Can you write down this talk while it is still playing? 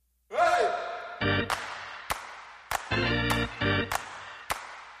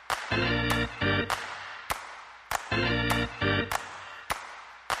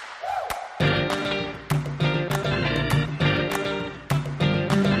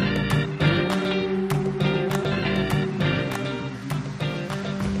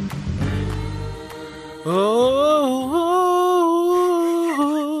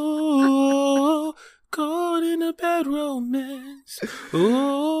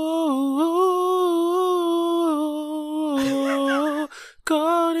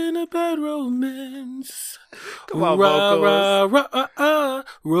talk about Ra vocals. ra ra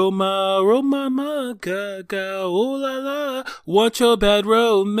Roma Roma ma ga ga ooh la la. Want your bad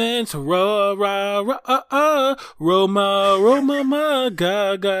romance? Ra ra ra Roma Roma ma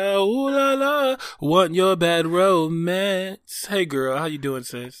ga ga ooh la la. Want your bad romance? Hey girl, how you doing,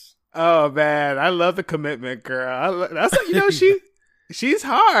 sis? Oh man, I love the commitment, girl. That's she's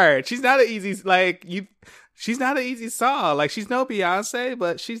hard. She's not an easy She's not an easy song. Like, she's no Beyonce,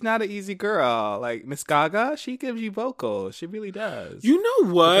 but she's not an easy girl. Like, Miss Gaga, she gives you vocals. She really does. You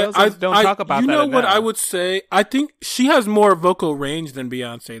know what? I don't talk about you that know what enough. I would say? I think she has more vocal range than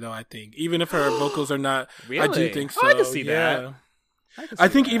Beyonce, though, I think. Even if her vocals are not... Really? I do think so. Oh, I can see that. Yeah. I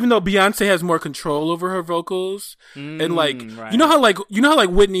think that. even though Beyonce has more control over her vocals, and like, right. you know how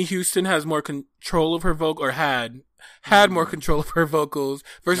Whitney Houston has more control of her vocal, or had more control of her vocals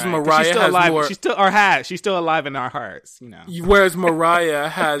versus Right. Mariah She's still has alive. more. She's still alive in our hearts, you know. Whereas Mariah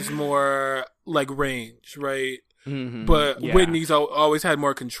has more like range, right? Mm-hmm. But Yeah. Whitney's always had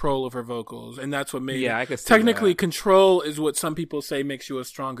more control of her vocals, and that's what made. Yeah, I could see technically that. control is what some people say makes you a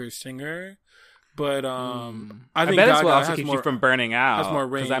stronger singer. But I think bet Gaga as well also has keeps more you from burning out. has more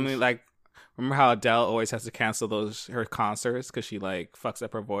Because I range. mean, like, remember how Adele always has to cancel her concerts because she like fucks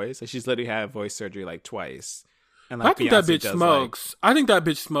up her voice? Like, she's literally had voice surgery like twice. And like, I think that Beyonce bitch does, smokes. I think that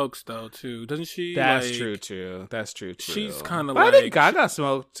bitch smokes though too, doesn't she? That's Like, true too. That's true too. She's kind of But like. I think Gaga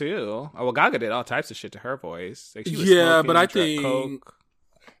smoked too. Oh, well, Gaga did all types of shit to her voice. Like, she was Yeah, smoking, but I drank think- Coke.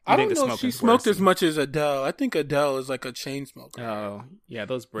 I You don't think the know if she smoking's smoked worse as much as Adele. I think Adele is like a chain smoker. Oh, yeah,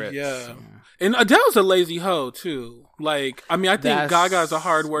 those Brits. Yeah. And Adele's a lazy hoe too. Like, I mean, I think That's Gaga's a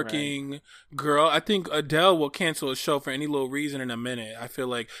hardworking girl. I think Adele will cancel a show for any little reason in a minute. I feel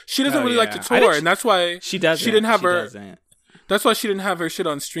like she doesn't Oh, really like to yeah. I think tour, she- and that's why She doesn't. She didn't have her. Doesn't. That's why she didn't have her shit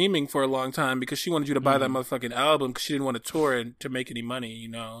on streaming for a long time, because she wanted you to buy that motherfucking album because she didn't want to tour and to make any money. You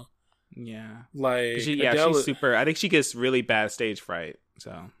know, Yeah. like She's super. I think she gets really bad stage fright.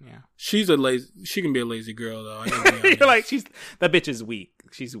 So yeah, She's a lazy. She can be a lazy girl though. I gotta be you're like honest. that bitch is weak.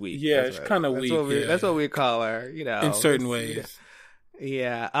 She's weak. Yeah, That's she's what- kinda that's weak, what we- yeah. That's what we call her. You know, in certain It's- ways.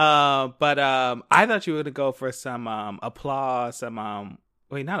 Yeah. But I thought you were gonna go for some applause. Some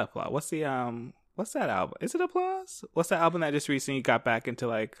wait, not applause. What's that album? Is it applause? What's that album that just recently got back into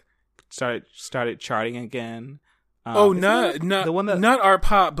like started charting again? Oh, is it not the one that not art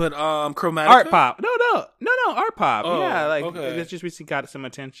pop, but Chromatica. Art Pop. No, Art Pop. Oh, Yeah, like okay. it just recently got some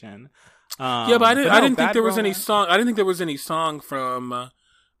attention. Yeah, but I didn't think Bad there was any Romance- song. I didn't think there was any song from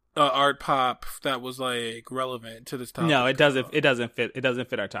Art Pop that was like relevant to this topic. No, it doesn't. It doesn't fit. It doesn't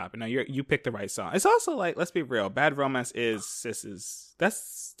fit our topic. No, you picked the right song. It's also like, let's be real. Bad Romance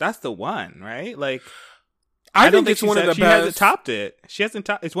that's the one, right? Like, I don't think it's one of the she hasn't best topped it. She hasn't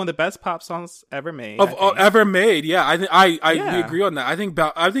topped. It's one of the best pop songs ever made. of I all think. ever made. Yeah, I Yeah. we agree on that. I think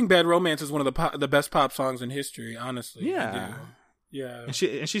Bad Romance is one of the best pop songs in history. Honestly, I Yeah. do. Yeah, And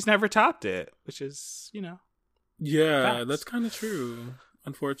she's never topped it, which is yeah, Facts. that's kind of true.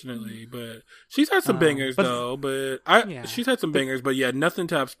 Unfortunately, but she's had some bangers but- though. But Yeah. she's had some bangers. But yeah, nothing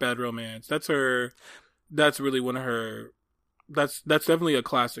tops Bad Romance. That's her. That's really one of her. That's definitely a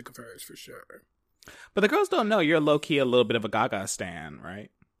classic of hers for sure. But the girls don't know you're low key a little bit of a Gaga stan,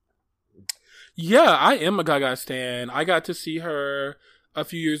 right? Yeah, I am a Gaga stan. I got to see her a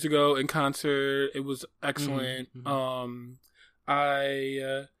few years ago in concert. It was excellent. Mhm.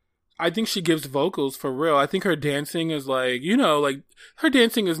 I think she gives vocals for real. I think her dancing is like, like her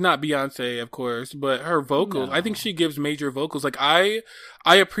dancing is not Beyonce, of course, but her vocals, No. I think she gives major vocals. Like I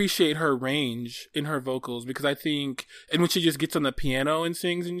appreciate her range in her vocals, because I think, and when she just gets on the piano and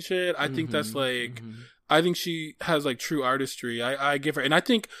sings and shit, I think that's like, I think she has like true artistry. I give her, and I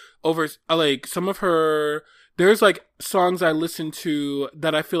think over like some of her, there's like songs I listen to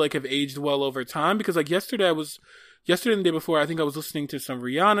that I feel like have aged well over time, because like yesterday and the day before, I think I was listening to some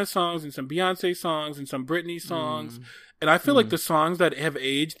Rihanna songs and some Beyonce songs and some Britney songs. And I feel like the songs that have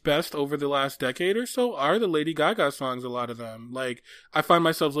aged best over the last decade or so are the Lady Gaga songs, a lot of them. Like, I find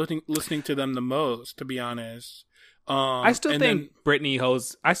myself listening to them the most, to be honest. I still think Britney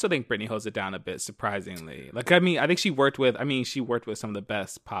holds it down a bit, surprisingly. Like, I mean, I think she worked with some of the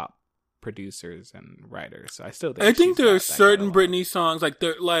best pop producers and writers. So I still think I think she's there's got that certain catalog. Britney songs, I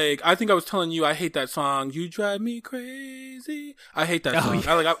think I was telling you I hate that song, You Drive Me Crazy. I hate that song.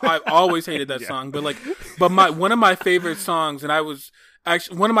 yeah. I've always hated that song, but one of my favorite songs, and I was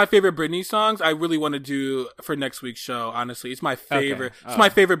actually one of my favorite Britney songs I really want to do for next week's show, honestly. It's my favorite. Okay. It's my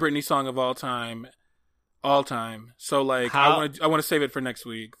favorite Britney song of all time. All time. So like I want to save it for next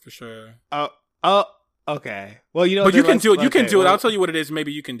week for sure. Oh, okay. Well, But you can do it. You can okay, do it. well- I'll tell you what it is.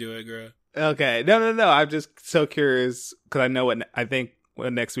 Maybe you can do it, girl. Okay. No. I'm just so curious because I know when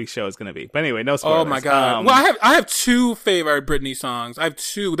what next week's show is going to be. But anyway, no spoilers. Oh my god! Well, I have two favorite Britney songs. I have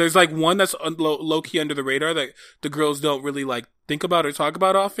two. There's like one that's low key under the radar that the girls don't really like think about or talk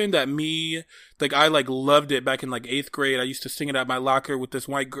about often. That me, like, I like loved it back in like 8th grade. I used to sing it at my locker with this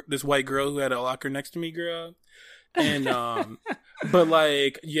white girl who had a locker next to me, girl. And but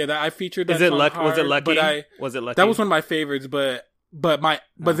like, yeah, that I featured that. song hard, was it Lucky? But was it Lucky? That was one of my favorites, but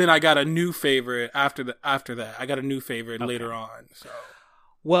then I got a new favorite after that. I got a new favorite later on. So,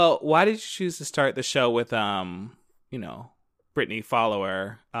 well, why did you choose to start the show with Britney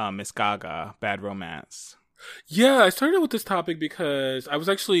follower Miss Gaga, Bad Romance? Yeah, I started with this topic because I was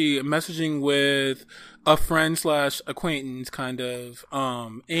actually messaging with a friend / acquaintance, kind of,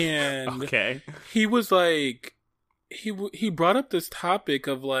 and okay, he was like, he brought up this topic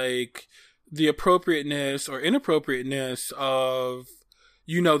of like the appropriateness or inappropriateness of,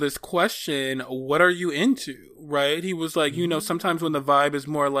 this question, what are you into, right? He was like, sometimes when the vibe is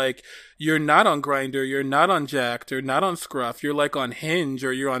more like, you're not on Grindr, you're not on Jack'd, or not on Scruff, you're like on Hinge,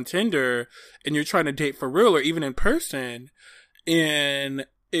 or you're on Tinder, and you're trying to date for real, or even in person, and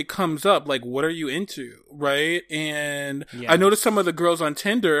it comes up, like, what are you into, right? And yes. I noticed some of the girls on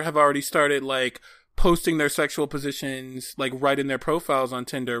Tinder have already started, like, posting their sexual positions, like, right in their profiles on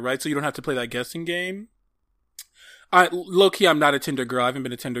Tinder, right? So you don't have to play that guessing game. Low-key, I'm not a Tinder girl. I haven't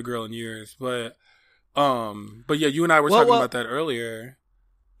been a Tinder girl in years, but yeah, you and I were talking about that earlier.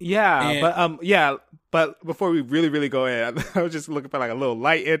 Yeah, but before we really, really go in, I was just looking for like a little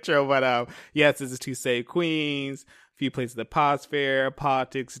light intro, but yes, this is Two Save Queens, a few places of Podsphere,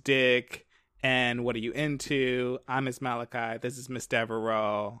 Politics, Dick, and What Are You Into? I'm Miss Malachi. This is Miss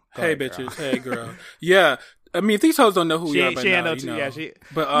Devereaux. Hey, bitches. Hey, girl. Yeah. I mean, these hoes don't know who we are by now, but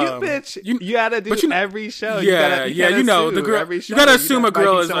you gotta do every show. Yeah, the girl. Every show. You gotta assume a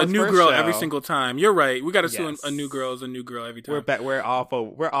girl is a new girl every single time. You're right. We gotta assume a new girl is a new girl every time. We're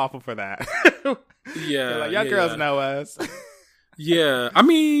awful. We're awful for that. Yeah, y'all girls know us. Yeah, I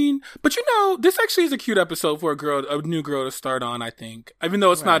mean, but this actually is a cute episode for a new girl to start on, I think. Even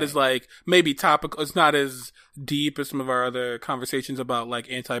though it's not as like, maybe topical, it's not as deep as some of our other conversations about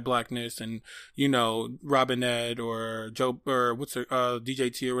like anti-blackness and, Robinette or Joe, or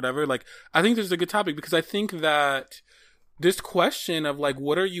DJT or whatever. Like, I think this is a good topic because I think that this question of like,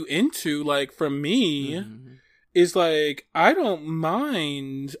 what are you into? Like, for me, is like, I don't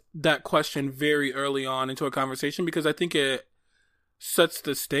mind that question very early on into a conversation because I think it sets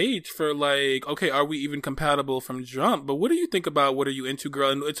the stage for like, okay, are we even compatible from jump? But what do you think about what are you into,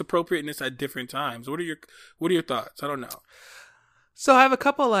 girl, and its appropriateness at different times? What are your thoughts? I don't know. So I have a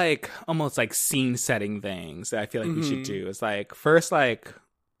couple like almost like scene setting things that I feel like we should do. It's like, first, like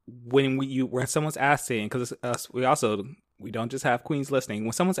when someone's asking, because we don't just have queens listening.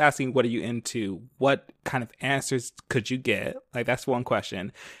 When someone's asking, what are you into? What kind of answers could you get? Like, that's one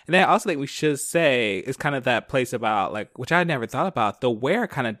question. And then I also think we should say is kind of that place about like, which I never thought about, the where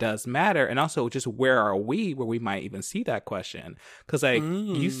kind of does matter. And also just where are we, where we might even see that question. Cause like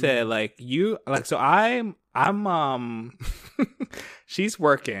you said, so I'm she's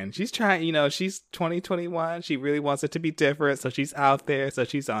working. She's trying, she's 2021. She really wants it to be different. So she's out there. So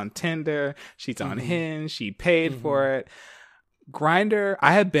she's on Tinder. She's on Hinge. She paid for it. Grindr,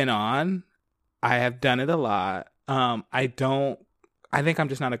 I have been on. I have done it a lot. I think I'm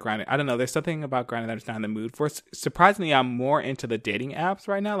just not a Grindr. I don't know. There's something about Grindr that I'm just not in the mood for. Surprisingly, I'm more into the dating apps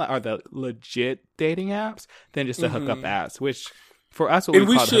right now, or the legit dating apps, than just the hookup apps, which for us,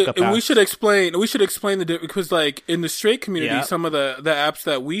 we should explain the difference because, like, in the straight community, some of the apps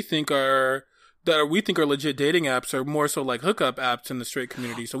that we think are legit dating apps are more so like hookup apps in the straight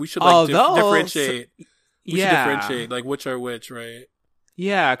community. So we should like differentiate. We should differentiate like which are which, right?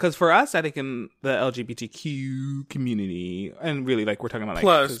 Yeah, because for us, I think in the LGBTQ community, and really, like, we're talking about like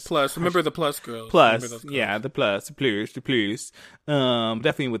plus. Remember the plus girls. The plus.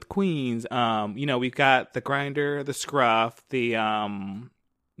 Definitely with queens. We've got the Grindr, the Scruff, the I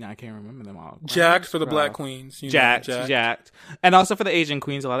can't remember them all. Jack'd for the black queens. Jack'd, and also for the Asian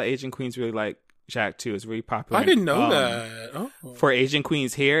queens. A lot of Asian queens really like Jack'd too. It's really popular. I didn't know that. For Asian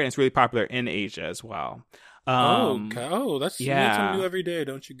queens here, and it's really popular in Asia as well. That's you learn something new every day,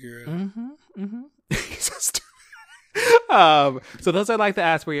 don't you, girl? So stupid. So those are like the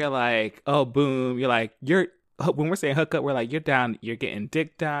apps where you're like, oh, boom, when we're saying hook up, we're like, you're down, you're getting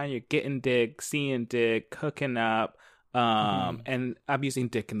dick down, you're getting dick, seeing dick, hooking up. And I'm using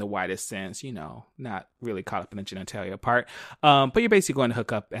dick in the widest sense, not really caught up in the genitalia part. But you're basically going to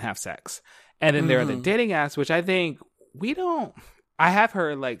hook up and have sex. And then there are the dating apps, which I think I have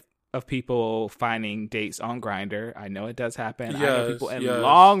heard like of people finding dates on Grindr. I know it does happen. I know people in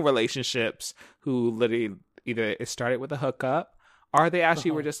long relationships who literally either it started with a hookup Or they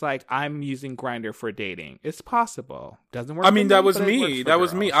actually were just like, I'm using Grindr for dating. It's possible. Doesn't work. I mean, that was but it works me. for That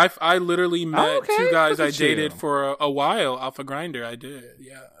was girls. me. I literally met two guys Look I at dated you. for a while off of Grindr. I did.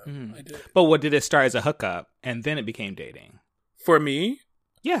 Yeah, I did. But what did it start as a hookup and then it became dating? For me?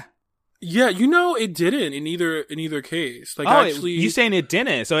 Yeah. Yeah, it didn't in either case. Like actually, you saying it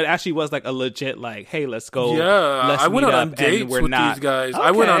didn't? So it actually was like a legit like, hey, let's go. Yeah, let's I went meet on up dates and we're with not... these guys. Okay,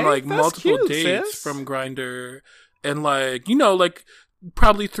 I went on like that's multiple cute, dates sis. from Grindr, and like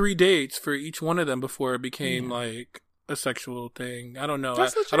probably 3 dates for each one of them before it became like a sexual thing. I don't know.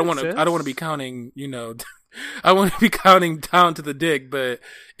 That's I don't want to. legit, I don't want to be counting. I want to be counting down to the dick, but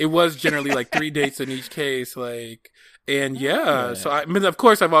it was generally like 3 dates in each case. Like. And so I mean, of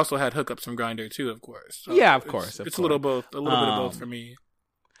course, I've also had hookups from Grindr too. Of course, so yeah, of course. It's a little bit of both for me.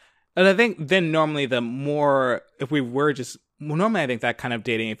 And I think then normally the more, if we were just, normally I think that kind of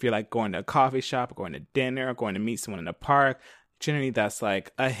dating, if you're like going to a coffee shop, or going to dinner, or going to meet someone in a park, generally that's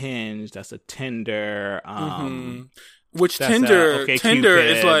like a Hinge, that's a Tinder. Which that's Tinder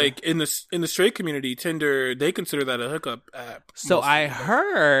OkCupid. is like in the straight community. Tinder, they consider that a hookup app. So I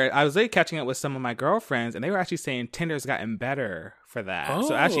heard, I was like catching up with some of my girlfriends, and they were actually saying Tinder's gotten better for that.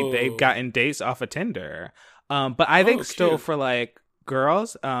 So actually, they've gotten dates off of Tinder. But I think still cute. for like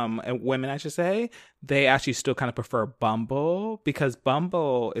girls, and women, I should say, they actually still kind of prefer Bumble, because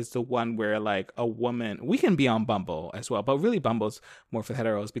Bumble is the one where like a woman, we can be on Bumble as well, but really Bumble's more for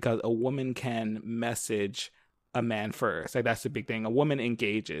heteros, because a woman can message a man first. Like that's the big thing. A woman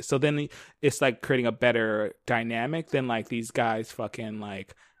engages. So then it's like creating a better dynamic than like these guys fucking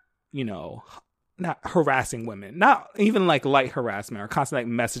like, not harassing women. Not even like light harassment or constantly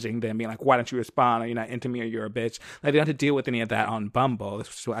like messaging them being like, why don't you respond? Or you're not into me, or you're a bitch. Like they don't have to deal with any of that on Bumble.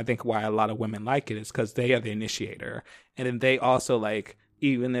 So I think why a lot of women like it is because they are the initiator. And then they also like,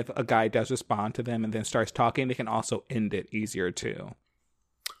 even if a guy does respond to them and then starts talking, they can also end it easier too.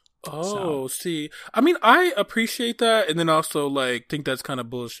 See, I mean, I appreciate that, and then also like think that's kind of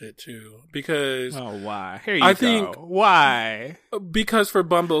bullshit too, because why? Here you go. Why? Because for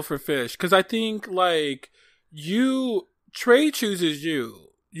Bumble for Fish, because I think like Trey chooses you,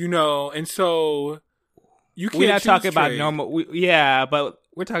 and so you can't. We're not talking about Trey. normal. But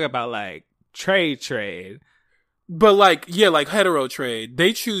we're talking about like trade. But like hetero trade,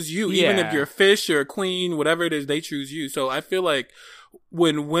 they choose you, even if you're fish or a queen, whatever it is, they choose you. So I feel like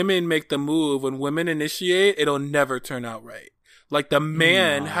when women make the move, when women initiate, it'll never turn out right. Like the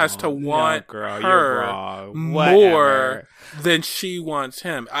man has to want her more than she wants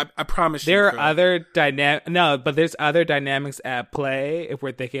him. I promise you. There are other there's other dynamics at play if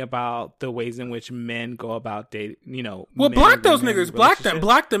we're thinking about the ways in which men go about dating. Well, block those niggas.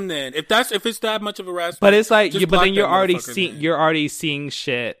 Block them. Then if it's that much of a harassment. But it's like, but then you're already seeing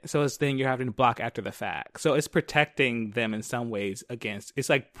shit. So it's then you're having to block after the fact. So it's protecting them in some ways against. It's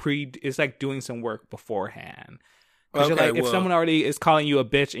like doing some work beforehand. Because you're like, if someone already is calling you a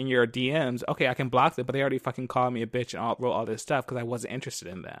bitch in your DMs, okay, I can block them, but they already fucking called me a bitch and wrote all this stuff because I wasn't interested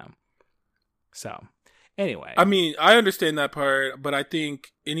in them. So, anyway. I mean, I understand that part, but I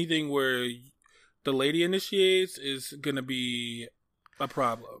think anything where the lady initiates is going to be a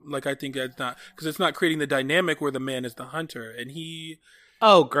problem. Like, I think that's not, because it's not creating the dynamic where the man is the hunter, and he...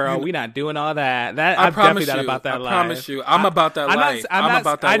 Oh, girl, we not doing all that. I'm definitely not about that life. I promise you. I'm about that life. I'm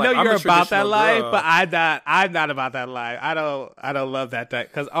about that life. I know you're about that life, girl. but I'm not about that life. I don't love that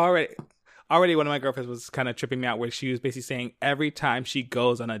because already one of my girlfriends was kind of tripping me out where she was basically saying every time she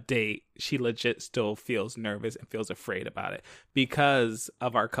goes on a date, she legit still feels nervous and feels afraid about it because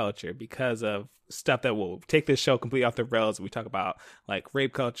of our culture, because of stuff that will take this show completely off the rails. We talk about like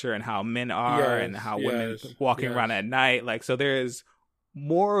rape culture and how men are and how women walking around at night. Like, so there's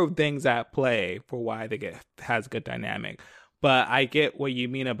more things at play for why has good dynamic. But I get what you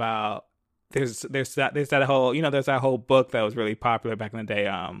mean about there's that whole book that was really popular back in the day.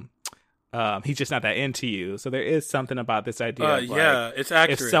 He's just not that into you. So there is something about this idea. Of like, it's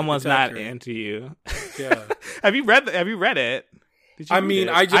accurate. If someone's not into you, yeah. Have you read it?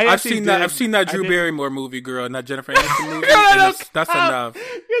 I've seen that Drew Barrymore movie, girl, and that Jennifer Aniston movie. That's enough.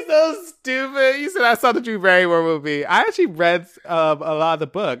 You're so stupid. You said I saw the Drew Barrymore movie. I actually read a lot of the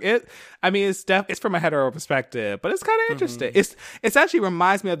book. It's from a hetero perspective, but it's kind of interesting. It's actually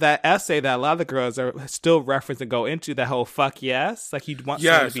reminds me of that essay that a lot of the girls are still referencing, go into the whole fuck yes. Like you'd want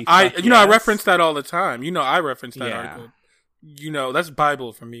someone to be fuck yes. I reference that all the time. I reference that article. That's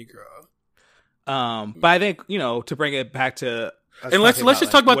Bible for me, girl. But I think, to bring it back to. And let's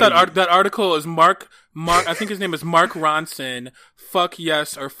just talk about that article is Mark. I think his name is Mark Ronson. Fuck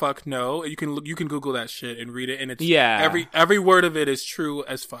yes or fuck no. You can Google that shit and read it, and it's every word of it is true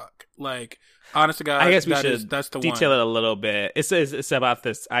as fuck. Like, honest to God, I guess that's the detail one. it a little bit. It's about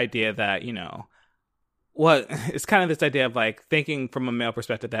this idea that, you know, it's kind of this idea of like thinking from a male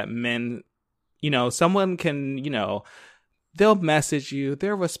perspective that men, you know, someone can, you know, they'll message you,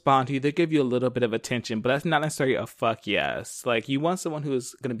 they'll respond to you, they'll give you a little bit of attention, but that's not necessarily a fuck yes. Like, you want someone who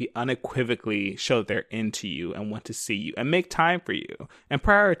is going to be unequivocally show that they're into you and want to see you and make time for you and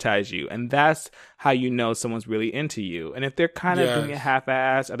prioritize you. And that's how you know someone's really into you. And if they're kind of doing it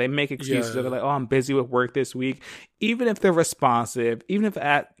half-assed, or they make excuses, or they're like, oh, I'm busy with work this week, even if they're responsive, even if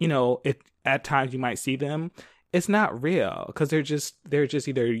at times you might see them, it's not real, because they're just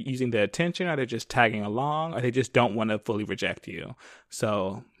either using the attention, or they're just tagging along, or they just don't want to fully reject you.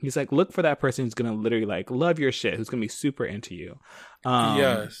 So he's like, look for that person who's gonna literally like love your shit, who's gonna be super into you.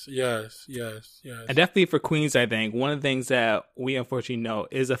 Yes. And definitely for queens, I think one of the things that we unfortunately know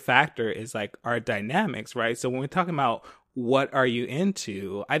is a factor is like our dynamics, right? So when we're talking about what are you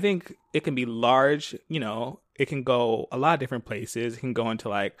into, I think it can be large. You know, it can go a lot of different places. It can go into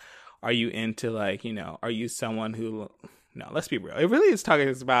like, are you into like, you know, are you someone who, no, let's be real. It really is talking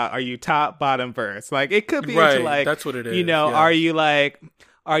about, are you top, bottom, verse? Like, it could be into like, that's what it is. You know, are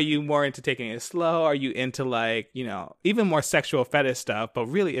you more into taking it slow? Are you into like, you know, even more sexual fetish stuff? But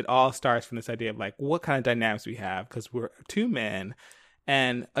really it all starts from this idea of like, what kind of dynamics we have, because we're two men.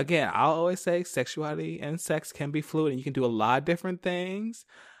 And again, I'll always say sexuality and sex can be fluid, and you can do a lot of different things.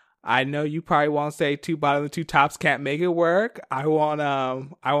 I know you probably won't say two bottoms and two tops can't make it work. I won't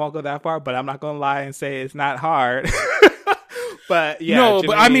go that far, but I'm not gonna lie and say it's not hard. But yeah, no, Jimmy,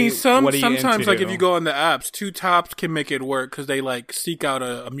 but I mean, sometimes into? Like if you go on the apps, two tops can make it work because they like seek out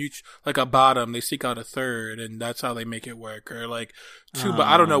a mutual, like a bottom, they seek out a third, and that's how they make it work. Or like but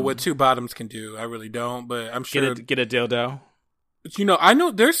I don't know what two bottoms can do. I really don't, but I'm sure get a dildo. You know, I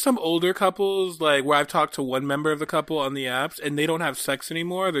know there's some older couples, like, where I've talked to one member of the couple on the apps, and they don't have sex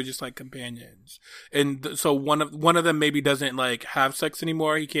anymore. They're just, like, companions. And so one of them maybe doesn't, like, have sex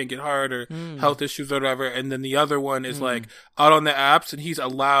anymore. He can't get hard or health issues or whatever. And then the other one is, like, out on the apps, and he's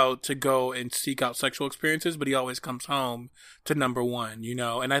allowed to go and seek out sexual experiences, but he always comes home to number one, you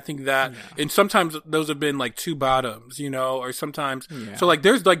know? And I think that, and sometimes those have been, like, two bottoms, you know? Or sometimes, so, like,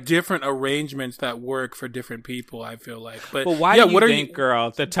 there's, like, different arrangements that work for different people, I feel like. But why do you think,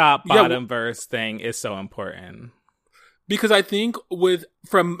 girl, the top bottom verse thing is so important? Because I think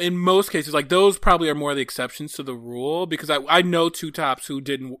in most cases, like, those probably are more the exceptions to the rule, because I know two tops who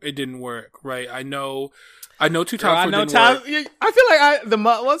it didn't work, right? I know two tops who didn't work. I feel like the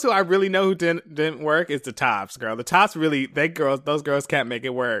ones who I really know who didn't work is the tops, girl. The tops really, those girls can't make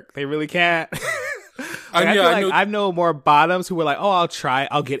it work. They really can't. I know more bottoms who were like, oh,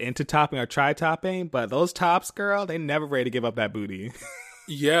 I'll get into topping or try topping, but those tops, girl, they never ready to give up that booty.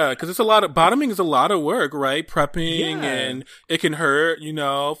 Yeah, because it's bottoming is a lot of work, right? Prepping, and it can hurt, you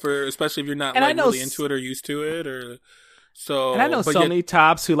know, especially if you're not really into it or used to it, or so. And I know many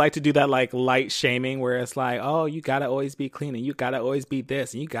tops who like to do that like light shaming, where it's like, oh, you gotta always be clean, and you gotta always be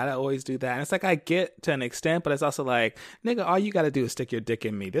this, and you gotta always do that. And it's like, I get to an extent, but it's also like, nigga, all you gotta do is stick your dick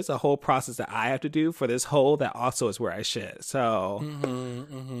in me. There's a whole process that I have to do for this hole that also is where I shit. So,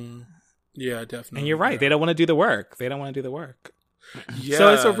 yeah, definitely. And you're right. They don't want to do the work. Yeah,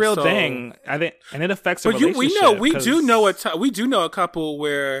 so it's a real thing, I think, and it affects. But we do know a couple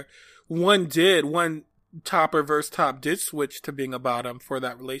where one top or verse top did switch to being a bottom for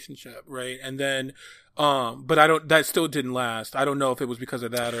that relationship, right? And then, but that still didn't last. I don't know if it was because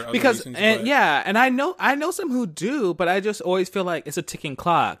of that or other reasons. And I know some who do, but I just always feel like it's a ticking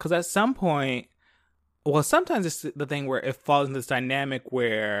clock, because at some point, well, sometimes it's the thing where it falls into this dynamic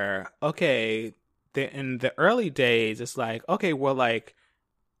where, okay, in the early days, it's like, okay, well, like,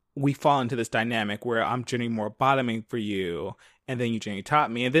 we fall into this dynamic where I'm generally more bottoming for you, and then you generally top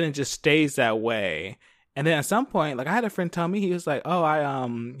me, and then it just stays that way. And then at some point, like, I had a friend tell me, he was like,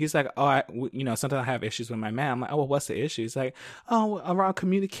 sometimes I have issues with my man. I'm like, oh, well, what's the issue? He's like, oh, around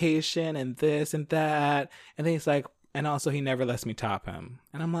communication and this and that. And then he's like, and also he never lets me top him.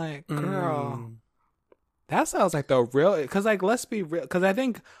 And I'm like, girl, that sounds like the real, because, like, let's be real, because I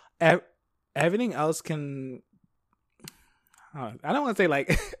think everything else can, I don't want to say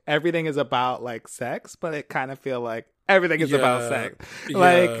like everything is about like sex, but it kind of feel like everything is about sex.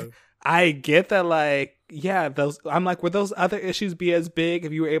 Like, I get that, like, I'm like, would those other issues be as big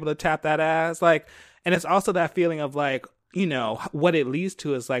if you were able to tap that ass? Like, and it's also that feeling of like, you know, what it leads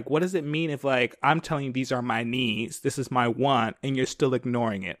to is like, what does it mean if, like, I'm telling you these are my needs, this is my want, and you're still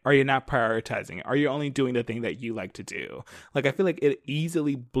ignoring it? Are you not prioritizing it? Are you only doing the thing that you like to do? Like, I feel like it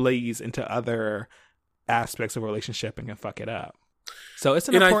easily bleeds into other aspects of a relationship and can fuck it up. So it's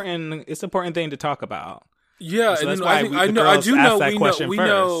important thing to talk about. Yeah, so and I do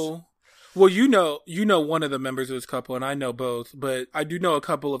know Well, you know one of the members of this couple, and I know both, but I do know a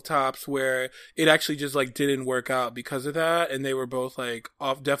couple of tops where it actually just like didn't work out because of that, and they were both like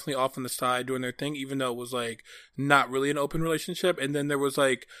definitely off on the side doing their thing, even though it was like not really an open relationship. And then there was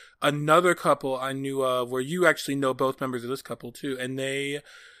like another couple I knew of where you actually know both members of this couple too, and they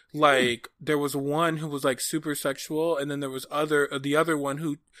like there was one who was like super sexual, and then there was the other one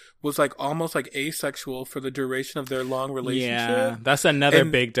who was like almost like asexual for the duration of their long relationship. Yeah, that's another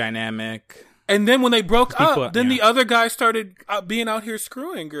big dynamic. And then when they broke up, then the other guy started being out here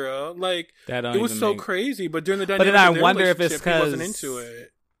screwing, girl. Like it was so crazy. But during the dynamic, but then I wonder if it's because he wasn't into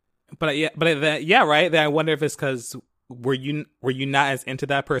it. Right. Then I wonder if it's because were you not as into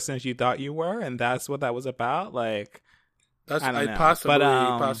that person as you thought you were, and that's what that was about, like. That's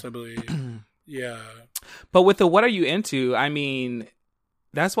possibly, yeah. But with the what are you into? I mean,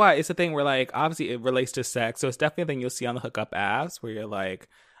 that's why it's a thing where like obviously it relates to sex, so it's definitely a thing you'll see on the hookup apps where you're like,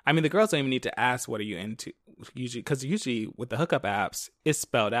 I mean, the girls don't even need to ask what are you into usually, because usually with the hookup apps it's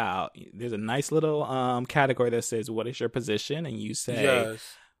spelled out. There's a nice little category that says what is your position, and you say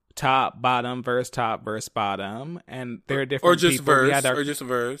top, bottom, verse, top, verse, bottom, and there are different or just people. Or just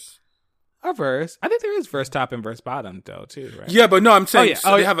verse. A verse. I think there is verse top and verse bottom though too, right? Yeah, but no, I'm saying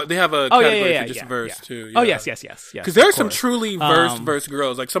they have a category for just verse too. Yeah. Oh yes. Because there are some truly verse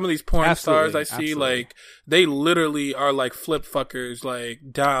girls. Like some of these porn stars I see, like they literally are like flip fuckers,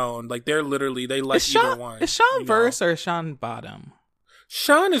 like down. Like they like either one. Is Sean verse or Sean bottom?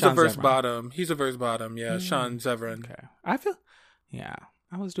 Sean is a verse bottom. He's a verse bottom. Yeah, Sean Zevran. Okay,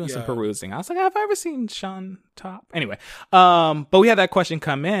 I was doing some perusing. I was like, have I ever seen Sean top? Anyway, but we had that question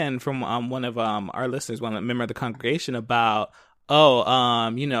come in from one of our listeners, one member of the congregation about,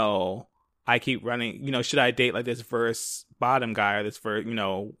 I keep running, should I date like this verse bottom guy or this verse,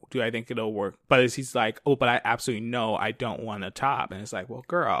 do I think it'll work? But he's like, but I absolutely know I don't want a top. And it's like, well,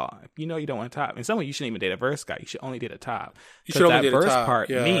 girl, if you know you don't want a top, and someone you shouldn't even date a verse guy. You should only date a top. Because that verse part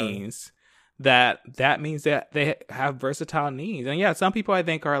means that means that they have versatile needs. And some people I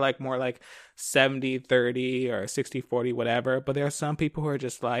think are like more like 70-30 or 60-40, whatever. But there are some people who are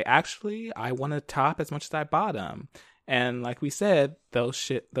just like, actually, I want a top as much as I bottom. And like we said, those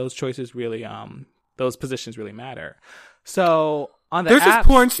choices really, those positions really matter. So on the there's apps, this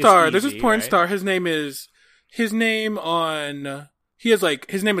porn star. His name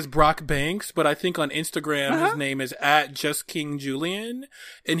is Brock Banks, but I think on Instagram his name is @JustKingJulian,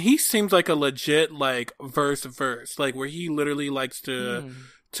 and he seems like a legit like verse, like where he literally likes to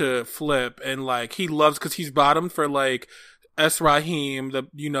flip, and like he loves because he's bottomed for like S. Raheem, the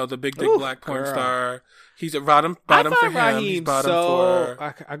big black porn star. He's a bottom for him. Raheem, he's bottom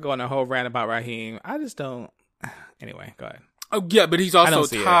for. I go on a whole rant about Raheem. I just don't. Anyway, go ahead. Oh yeah, but he's also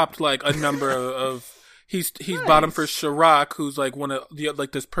topped like a number of. He's nice. Bottom for Chirac, who's like one of the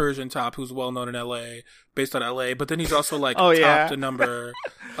like this Persian top who's well known in LA, based on LA. But then he's also like topped a number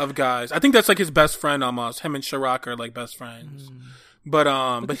of guys. I think that's like his best friend almost. Him and Chirac are like best friends.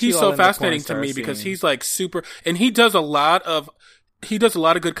 But he's so fascinating to me because he's like super, and he does a lot of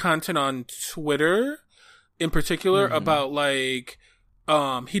good content on Twitter, in particular about like.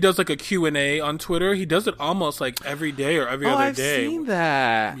 He does like a Q&A on Twitter. He does it almost like every day or every other day. I've seen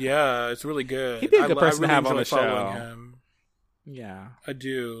that. Yeah, it's really good. He'd be a good person to have on the show. Him. Yeah. I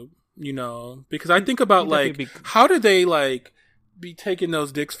do. Because I think about like, how do they like be taking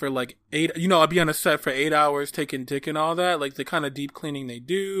those dicks for like 8, I'd be on a set for 8 hours taking dick and all that, like the kind of deep cleaning they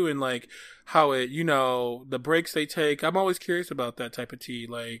do and like how it, the breaks they take. I'm always curious about that type of tea.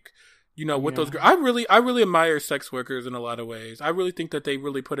 Like, with those girls, I really admire sex workers in a lot of ways. I really think that they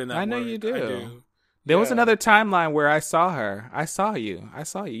really put in that work. I know you do. There was another timeline where I saw her. I saw you.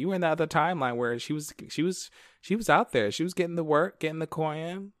 You were in that other timeline where she was out there. She was getting the work, getting the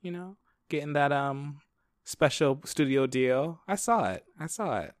coin, getting that special studio deal. I saw it.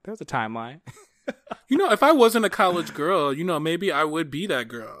 There was a timeline. If I wasn't a college girl, maybe I would be that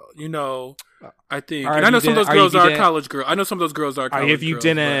girl. I think. And I know some of those girls are college girls. I know some of those girls are college girls. If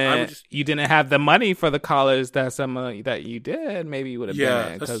you didn't have the money for the college that you did, maybe you would have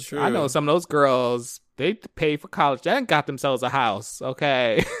been it. That's true. I know some of those girls, they paid for college and got themselves a house.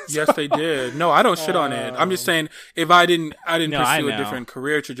 Okay. Yes, they did. No, I don't shit on it. I'm just saying if I didn't pursue a different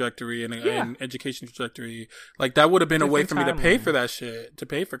career trajectory and education trajectory, like that would have been a way for me to pay for that shit, to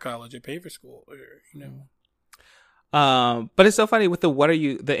pay for college and pay for school, But it's so funny with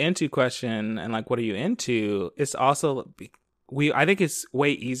the into question and like what are you into? It's also I think it's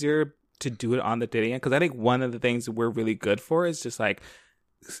way easier to do it on the dating end because I think one of the things we're really good for is just like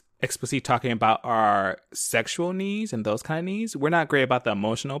explicitly talking about our sexual needs and those kind of needs. We're not great about the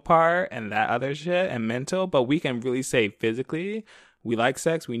emotional part and that other shit and mental, but we can really say physically We like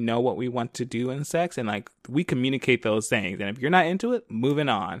sex. We know what we want to do in sex. And like, we communicate those things. And if you're not into it, moving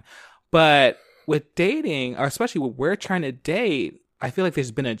on. But with dating, or especially when we're trying to date, I feel like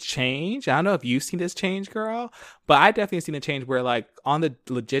there's been a change. I don't know if you've seen this change, girl, but I definitely seen a change where like on the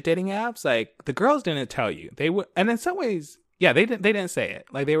legit dating apps, like the girls didn't tell you. They would, and in some ways, yeah, they didn't say it.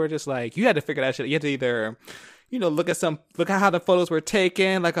 Like they were just like, you had to figure that shit. You had to either, look at how the photos were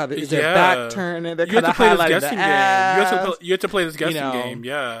taken, like is their back turned and they're kind of highlighting the ass. You have to play this guessing game.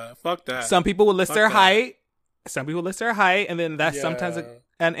 Yeah, fuck that. Some people will list their height. Some people list their height, and then that's sometimes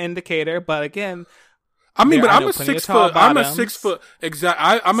an indicator. But again, I mean, but I'm a 6 foot. I'm a 6 foot.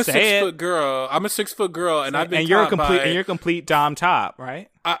 I'm a 6 foot girl. I'm a 6 foot girl, and I've been. And you're complete dom top, right?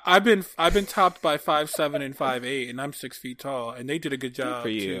 I've been topped by 5'7" and 5'8", and I'm 6 feet tall, and they did a good job for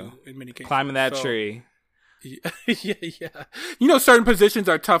you too, in many cases. Climbing that tree. Yeah. Certain positions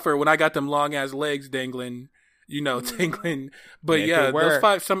are tougher when I got them long ass legs dangling. Dangling.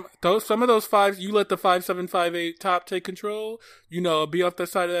 But some of those fives, you let the 5'7", 5'8" top take control, be off the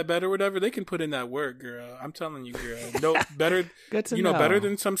side of that bed or whatever, they can put in that work, girl. I'm telling you, girl. No, better, know. Better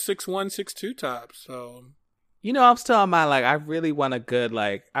than some 6'1", 6'2" tops. So, I'm still on my, like, I really want a good,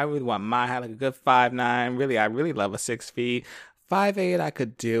 like, I really want my height, like a good 5'9". Really, I really love a 6 feet. 5'8", I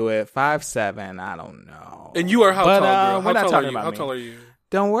could do it. 5'7", I don't know. And you are how tall, girl? How tall are you?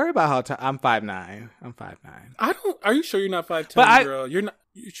 Don't worry about how tall. I'm 5'9". Are you sure you're not 5'10", girl? You're not.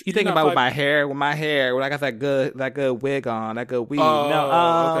 You thinking about with my hair? When I got that good wig on, that good weave.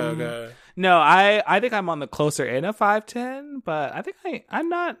 Oh, okay. No, I think I'm on the closer end of 5'10", but I think I'm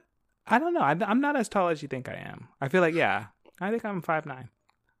not. I don't know. I'm not as tall as you think I am. I feel like I think I'm 5'9".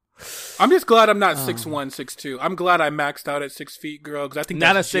 I'm just glad I'm not 6'1", 6'2". I'm glad I maxed out at 6 feet, girl, because I think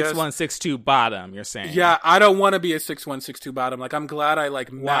not that's a 6'1", 6'2" bottom. You're saying? Yeah, I don't want to be a 6'1", 6'2" bottom. Like I'm glad I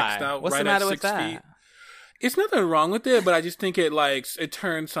maxed out. What's right the matter at with 6 feet. It's nothing wrong with it, but I just think it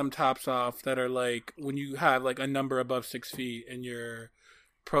turns some tops off that are like when you have like a number above 6 feet in your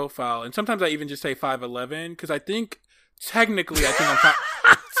profile, and sometimes I even just say 5'11" because I think technically I'm 5'11"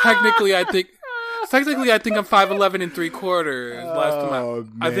 and 3/4. Last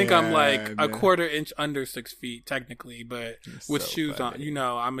time I think I'm like a quarter inch under 6 feet technically, but with shoes on,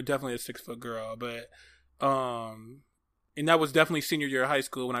 I'm definitely a 6 foot girl. But and that was definitely senior year of high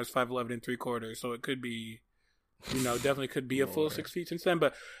school when I was 5'11" and 3/4. So it could be, definitely could be a full 6 feet since then.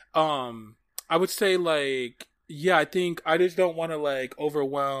 But I would say like. Yeah, I think I just don't want to like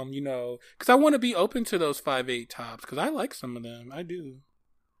overwhelm, because I want to be open to those 5'8" tops because I like some of them. I do.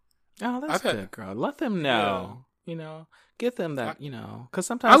 Oh, that's good, girl. Let them know. Give them that. Because I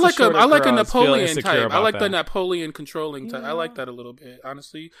sometimes like a Napoleon type. I like the Napoleon controlling type. I like that a little bit,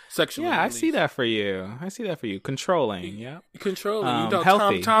 honestly. Sexually. Yeah, I see that for you. Controlling. Yeah, controlling.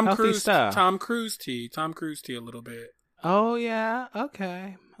 Healthy, Tom healthy Cruise stuff. Tom Cruise tea a little bit. Oh yeah,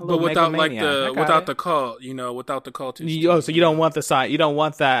 okay. But without without the cult, without the cultish. So you don't want the side. You don't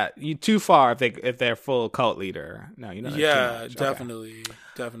want that. You too far if they're full cult leader. No, Yeah, definitely.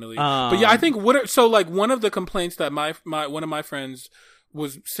 But yeah, I think one of the complaints that my one of my friends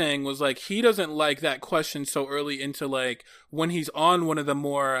was saying was like he doesn't like that question so early into like when he's on one of the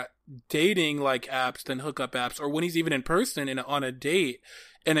more dating like apps than hookup apps, or when he's even in person on a date,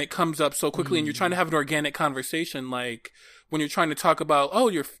 and it comes up so quickly, and you're trying to have an organic conversation like. When you're trying to talk about,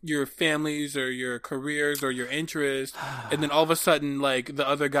 your families or your careers or your interests, and then all of a sudden, like, the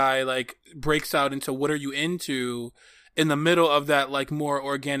other guy, like, breaks out into what are you into in the middle of that, like, more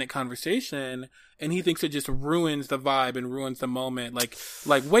organic conversation, and he thinks it just ruins the vibe and ruins the moment. Like,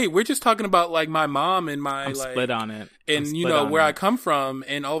 wait, we're just talking about, like, my mom and I'm split on it. And, where I come from,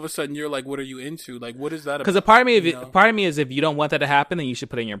 and all of a sudden you're like, what are you into? Like, what is that about? Because a part of me is if you don't want that to happen, then you should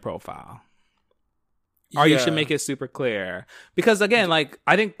put it in your profile. Or you should make it super clear. Because again, like,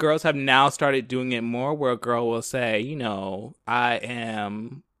 I think girls have now started doing it more where a girl will say, I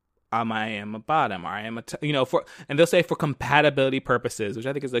am a bottom, or I am and they'll say for compatibility purposes, which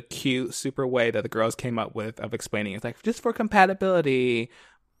I think is a cute, super way that the girls came up with of explaining it. It's like, just for compatibility,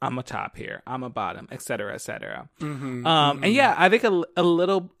 I'm a top here, I'm a bottom, et cetera, et cetera. And yeah, I think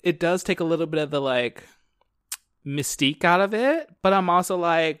it does take a little bit of the like, mystique out of it, but I'm also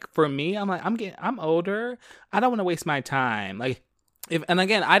like, for me, I'm like, I'm older, I don't want to waste my time. Like, and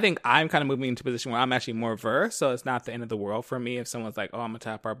again, I think I'm kind of moving into a position where I'm actually more versed, so it's not the end of the world for me if someone's like, I'm a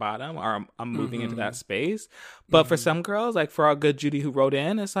top or bottom, or I'm moving into that space. But for some girls, like for our good Judy who wrote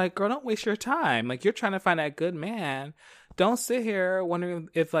in, it's like, girl, don't waste your time. Like, you're trying to find that good man. Don't sit here wondering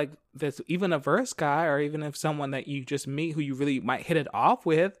if like there's even a verse guy, or even if someone that you just meet who you really might hit it off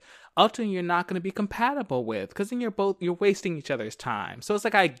with, ultimately you're not going to be compatible with, because then you're wasting each other's time. So it's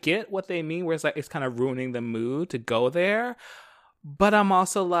like, I get what they mean, where it's like it's kind of ruining the mood to go there, But I'm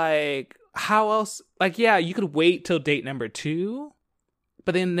also like, how else? Like, yeah, you could wait till date number 2,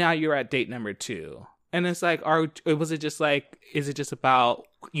 but then now you're at date number 2. And it's like, was it just like, is it just about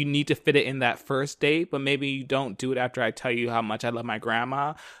you need to fit it in that first date, but maybe you don't do it after I tell you how much I love my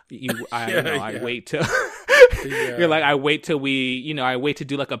grandma? I wait till you're like, I wait till I wait to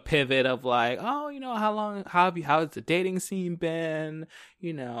do like a pivot of like, oh, how has the dating scene been?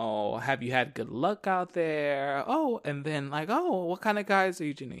 Have you had good luck out there? Oh, and then like, oh, what kind of guys are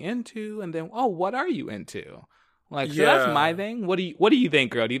you getting into? And then, oh, what are you into? Like, so that's my thing. What do you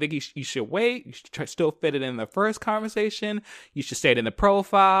think, girl? Do you think you should wait? You should still fit it in the first conversation? You should say it in the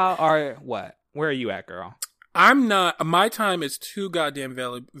profile? Or what? Where are you at, girl? I'm not. My time is too goddamn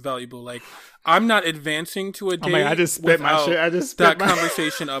valuable. Like, I'm not advancing to a date. Oh my God, I just spit my shit. I just spit that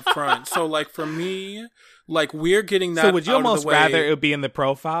conversation up front. So, like, for me, like, we're getting that. So, would you almost rather it be in the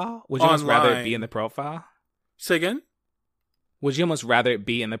profile? Would you almost rather it be in the profile? Say again? Would you almost rather it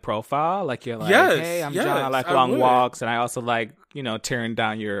be in the profile? Like, you're like, hey, I'm John. I like long walks, and I also like, tearing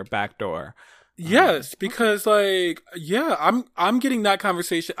down your back door. Yes, because like, I'm getting that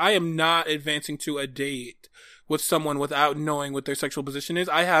conversation. I am not advancing to a date with someone without knowing what their sexual position is.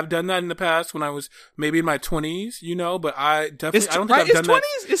 I have done that in the past when I was maybe in my 20s, but I definitely I don't think I've done that.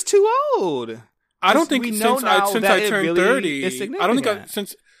 20s is too old. I don't think since I turned 30. I don't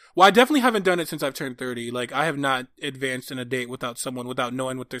think Well, I definitely haven't done it since I've turned 30. Like, I have not advanced in a date without someone without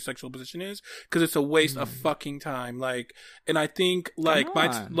knowing what their sexual position is, because it's a waste of fucking time. Like, and I think, like,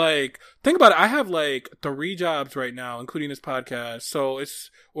 think about it. I have like 3 jobs right now, including this podcast. So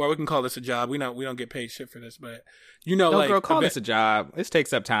or we can call this a job. We don't get paid shit for this, but like, girl, call this a job. This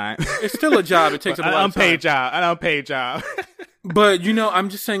takes up time. It's still a job. It takes up a lot of time. An unpaid job. But I'm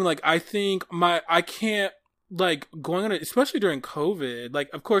just saying, like, I think I can't. Like, going on it, especially during COVID, like,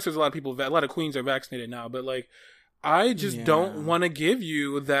 of course, there's a lot of queens are vaccinated now, but like, I just don't want to give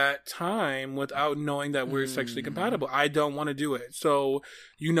you that time without knowing that we're sexually compatible. I don't want to do it. So,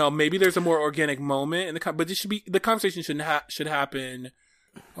 maybe there's a more organic moment in but the conversation should happen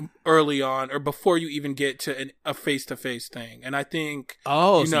early on or before you even get to a face-to-face thing. And I think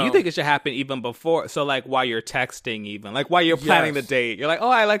so you think it should happen even before, so like while you're texting, even like while you're planning the date, you're like, oh,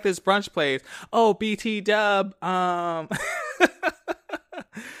 I like this brunch place, oh, BT dub,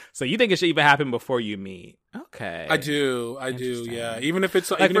 so you think it should even happen before you meet? Okay, I do, yeah. Even if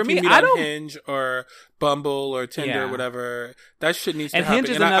it's like, even for if you meet on Hinge or Bumble or Tinder or whatever, that shit needs to happen. Hinge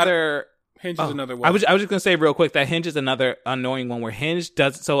is another Hinge is another one. I was just gonna say real quick that Hinge is another annoying one where Hinge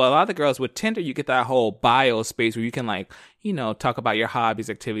does. So a lot of the girls with Tinder, you get that whole bio space where you can like, talk about your hobbies,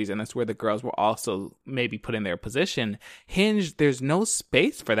 activities, and that's where the girls will also maybe put in their position. Hinge, there's no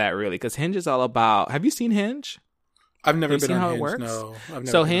space for that really, because Hinge is all about. Have you seen Hinge? I've never been on how Hinge. It works? No, I've never.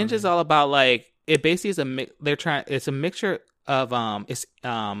 So Hinge is all about like, it basically is it's a mixture of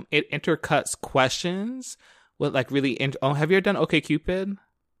it intercuts questions with like really. Have you ever done OkCupid?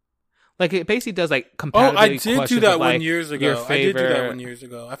 Like, it basically does, like, compatibility questions. I did do that like, 1 years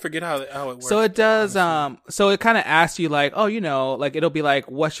ago. I forget how it works. So it does, so it kind of asks you, like, oh, like, it'll be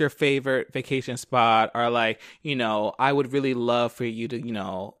like, what's your favorite vacation spot? Or, like, I would really love for you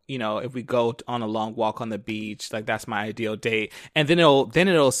to, if we go on a long walk on the beach, like, that's my ideal date. And then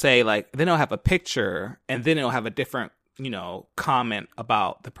it'll say, like, then it'll have a picture, and then it'll have a different, comment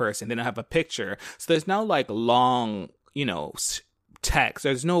about the person. Then it'll have a picture. So there's no, like, long, text.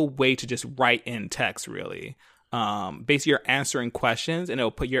 There's no way to just write in text really. Basically you're answering questions and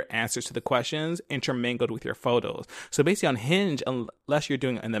it'll put your answers to the questions intermingled with your photos. So basically on Hinge, unless you're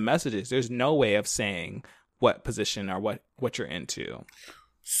doing it in the messages, there's no way of saying what position or what you're into.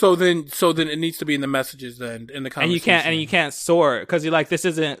 So then it needs to be in the messages then, in the conversation. And you can't sort, because you're like, this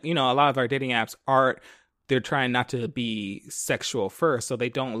isn't, a lot of our dating apps they're trying not to be sexual first, so they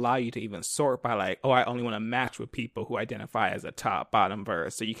don't allow you to even sort by like, oh, I only want to match with people who identify as a top, bottom,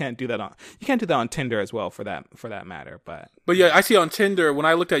 verse. So you can't do that on Tinder as well, for that matter. But yeah, I see on Tinder, when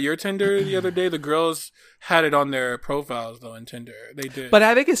I looked at your Tinder the other day, the girls had it on their profiles though in Tinder. They did. But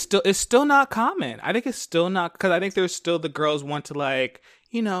I think it's still not common. I think it's still not, because I think there's still the girls want to like,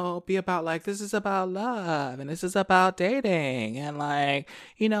 be about like, this is about love and this is about dating and like,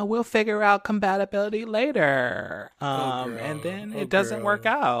 we'll figure out compatibility later. And then it doesn't work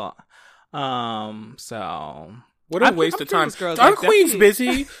out. So what a waste of time. Our queens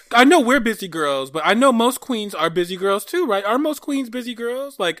busy. I know we're busy girls, but I know most queens are busy girls too, right? Are most queens busy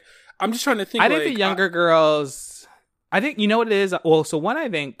girls? Like, I'm just trying to think. I think the younger girls. I think, what it is? Well, so one, I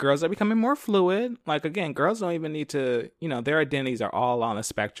think girls are becoming more fluid. Like, again, girls don't even need to, their identities are all on a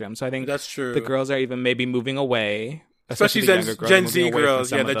spectrum. So I think that's true. The girls are even maybe moving away. Especially the younger girls, Gen Z moving away from girls.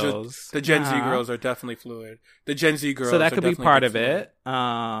 some Yeah, of those. the Gen Z girls are definitely fluid. The Gen Z girls, so that are could be definitely part of fluid.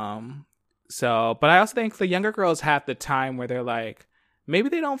 it. So, but I also think the younger girls have the time where they're like, maybe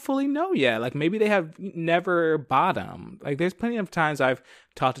they don't fully know yet. Like maybe they have never bottomed. Like there's plenty of times I've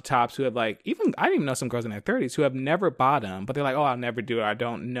talked to tops who have like, even I didn't even know some girls in their 30s who have never bottomed, but they're like, oh, I'll never do it. I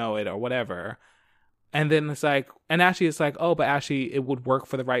don't know it or whatever. And then it's like, and actually it's like, oh, but actually it would work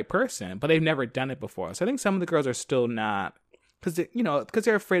for the right person, but they've never done it before. So I think some of the girls are still not, because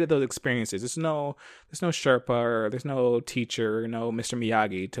they're afraid of those experiences. There's no Sherpa or there's no teacher, no Mr.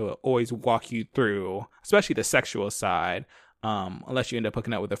 Miyagi to always walk you through, especially the sexual side, unless you end up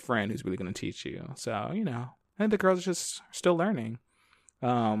hooking up with a friend who's really going to teach you. So I think the girls are just still learning.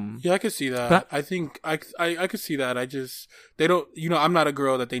 Yeah, I could see that. I think I could see that. They don't. I'm not a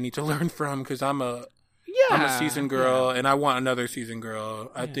girl that they need to learn from because I'm a seasoned girl and I want another seasoned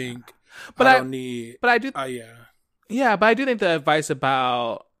girl. I think, but I don't need. But I do. Yeah, but I do think the advice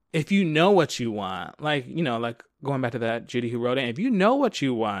about if you know what you want, like going back to that Judy who wrote it, if you know what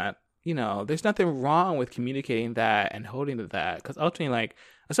you want, there's nothing wrong with communicating that and holding to that. Because ultimately, like,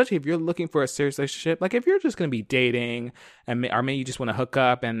 especially if you're looking for a serious relationship, like if you're just going to be dating or maybe you just want to hook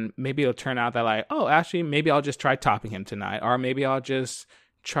up and maybe it'll turn out that like, oh, actually, maybe I'll just try topping him tonight. Or maybe I'll just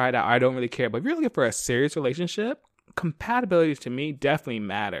try it out. I don't really care. But if you're looking for a serious relationship, compatibility to me definitely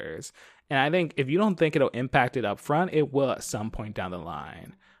matters. And I think if you don't think it'll impact it up front, it will at some point down the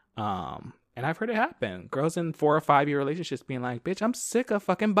line. And I've heard it happen. Girls in 4 or 5 year relationships being like, bitch, I'm sick of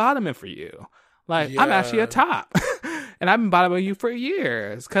fucking bottoming for you. Like, I'm actually a top. And I've been bottoming you for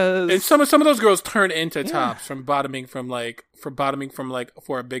years. And some of those girls turn into tops from bottoming from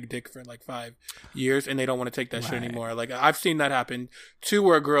for a big dick for like 5 years, and they don't want to take that shit anymore. Like, I've seen that happen too,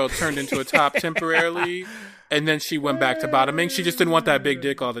 where a girl turned into a top temporarily, and then she went back to bottoming. She just didn't want that big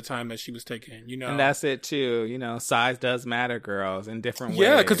dick all the time that she was taking, And that's it too. Size does matter, girls, in different ways.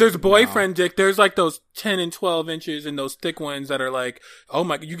 Yeah, because there's boyfriend dick. There's like those 10 and 12 inches and those thick ones that are like, oh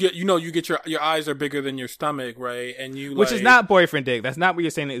my, you get your eyes are bigger than your stomach, right? And which is not boyfriend dick. That's not what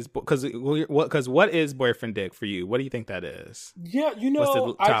you're saying. Is because what is boyfriend dick for you? What do you think that is? Yeah, what's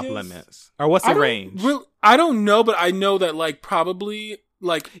the top limits or what's the range? I don't know, but I know that like probably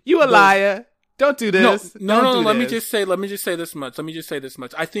like you a liar. Don't do this. No. Let me just say this much.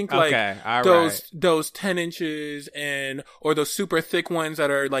 I think like those 10 inches or those super thick ones that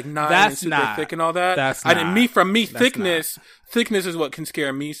are like 9 and super thick and all that. Thickness is what can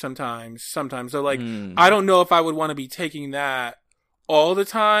scare me sometimes. So like, I don't know if I would want to be taking that all the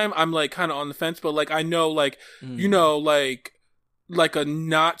time. I'm like kind of on the fence, but like, I know like, like a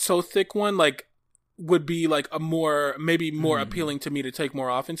not so thick one, like, would be like more appealing to me to take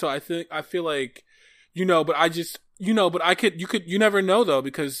more often. So I feel like, but I just, but you never know though,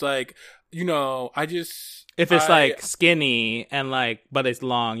 because like, if it's like skinny and like, but it's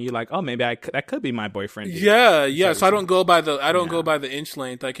long, you're like, oh, maybe that could be my boyfriend. Yeah. So I don't go by the inch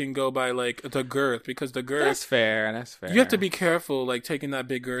length. I can go by like the girth, because the girth. That's fair. You have to be careful, like taking that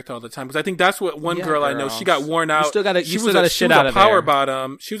big girth all the time, because I think that's what one girl I know, she got worn out. She was a power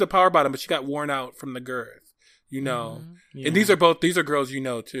bottom, but she got worn out from the girth. And these are girls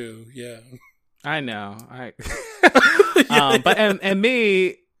too. Yeah, I know. But and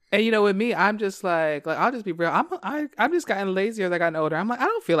me. And with me, I'm just like I'll just be real. I'm just gotten lazier as I gotten older. I'm like, I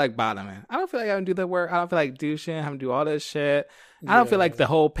don't feel like bottoming. I don't feel like I have to do the work. I don't feel like douching, having to do all this shit. I don't feel like the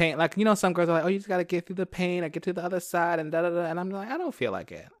whole pain. Like, some girls are like, oh, you just gotta get through the pain or get to the other side and da da da. And I'm like, I don't feel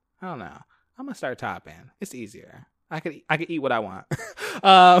like it. I don't know. I'm gonna start topping. It's easier. I could eat what I want.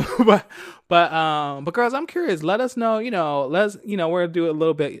 But girls, I'm curious. Let us know, we're gonna do a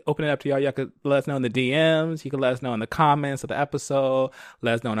little bit, open it up to y'all. Y'all could let us know in the DMs. You can let us know in the comments of the episode.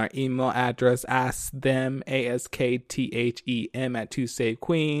 Let us know in our email address, askthem, ASKTHEM at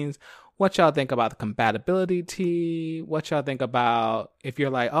 2SaveQueens. What y'all think about the compatibility tea? What y'all think about if you're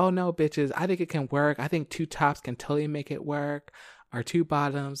like, oh no, bitches, I think it can work. I think 2 tops can totally make it work. Our 2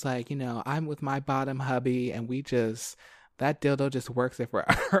 bottoms, like, I'm with my bottom hubby and that dildo just works if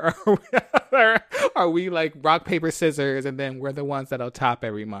are we like rock, paper, scissors, and then we're the ones that'll top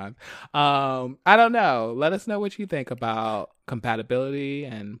every month. I don't know. Let us know what you think about compatibility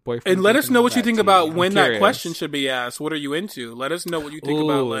and boyfriend. And let us know what you think about when that question should be asked. What are you into? Let us know what you think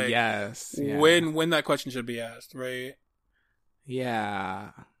about like when that question should be asked, right? Yeah.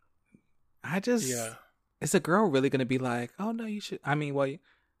 Is a girl really going to be like, oh, no, you should? I mean, well,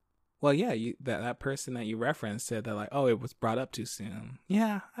 yeah, that person that you referenced said that, like, oh, it was brought up too soon.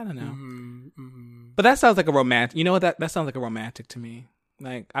 Yeah, I don't know. But that sounds like a romantic. You know what? That sounds like a romantic to me.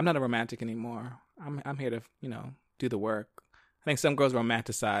 Like, I'm not a romantic anymore. I'm here to, do the work. I think some girls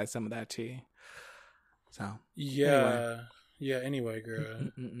romanticize some of that tea. So Anyway,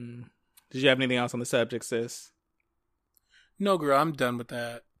 girl. Did you have anything else on the subject, sis? No, girl. I'm done with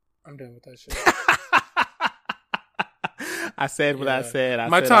that. Shit. I said what I said.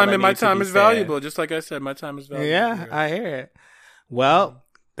 My time is valuable. Just like I said, my time is valuable. Yeah, I hear it. Well,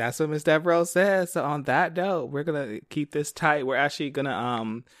 that's what Miss Devereaux says. So on that note, we're gonna keep this tight. We're actually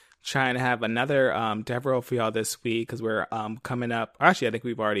gonna trying to have another Devereaux for y'all this week because we're coming up. Actually, I think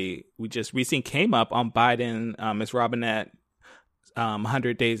we just recently came up on Biden, Miss Robinette,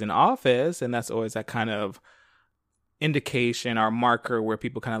 100 days in office, and that's always that kind of indication or marker where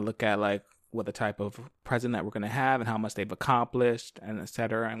people kind of look at like what the type of president that we're going to have and how much they've accomplished and et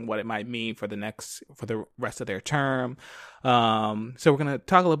cetera, and what it might mean for the rest of their term. So we're going to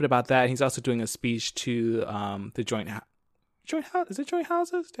talk a little bit about that. He's also doing a speech to the joint house. Is it joint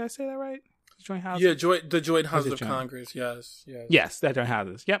houses? Did I say that right? Joint houses? Yeah, the joint houses of Congress. Yes, that joint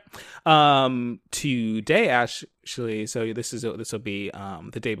houses. Yep. Today, actually, so this will be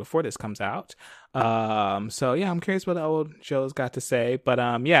the day before this comes out. So yeah, I'm curious what old Joe's got to say, but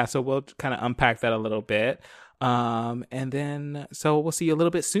so we'll kind of unpack that a little bit. And then, so we'll see you a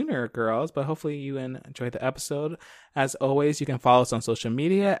little bit sooner, girls, but hopefully you enjoyed the episode. As always, you can follow us on social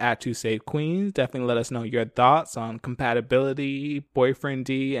media at 2SaveQueens. Definitely let us know your thoughts on compatibility,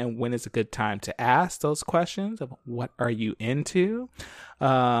 boyfriendy, and when is a good time to ask those questions of what are you into.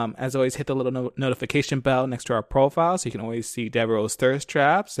 As always, hit the little notification bell next to our profile so you can always see Devereaux's Thirst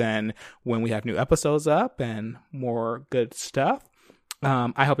Traps and when we have new episodes up and more good stuff.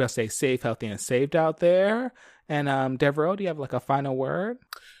 I hope y'all stay safe, healthy, and saved out there. And Devereaux, do you have like a final word?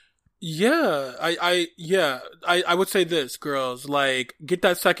 Yeah, I would say this, girls, like, get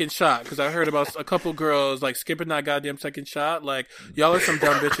that second shot, because I heard about a couple girls, like, skipping that goddamn second shot. Like, y'all are some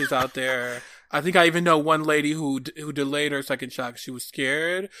dumb bitches out there. I think I even know one lady who delayed her second shot because she was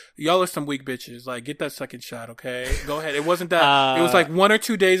scared. Y'all are some weak bitches. Like, get that second shot, okay? Go ahead. It wasn't that. It was like 1 or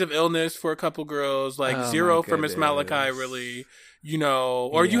 2 days of illness for a couple girls. Like, 0 for Miss Malachi, really. You know,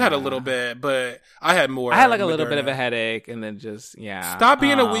 or you had a little bit, but I had more. I had like a little bit of a headache, and then just Stop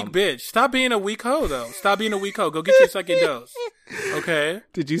being a weak bitch. Stop being a weak hoe, though. Stop being a weak hoe. Go get your second dose. Okay.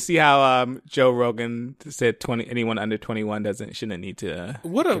 Did you see how Joe Rogan said anyone under 21 shouldn't need to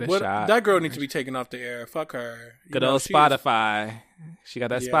get a shot? That girl needs to be taken off the air. Fuck her. Good old Spotify. She got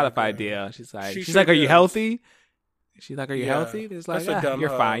that Spotify deal. She's like, are you healthy? She's like, are you healthy? It's like, you're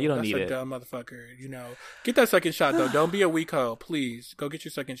fine. You don't need it. That's a dumb motherfucker. You know, get that second shot, though. Don't be a weak hoe. Please. Go get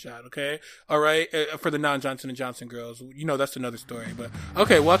your second shot, okay? All right? For the non-Johnson & Johnson girls. You know, that's another story. But,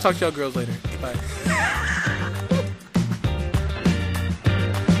 okay, well, I'll talk to y'all girls later. Bye.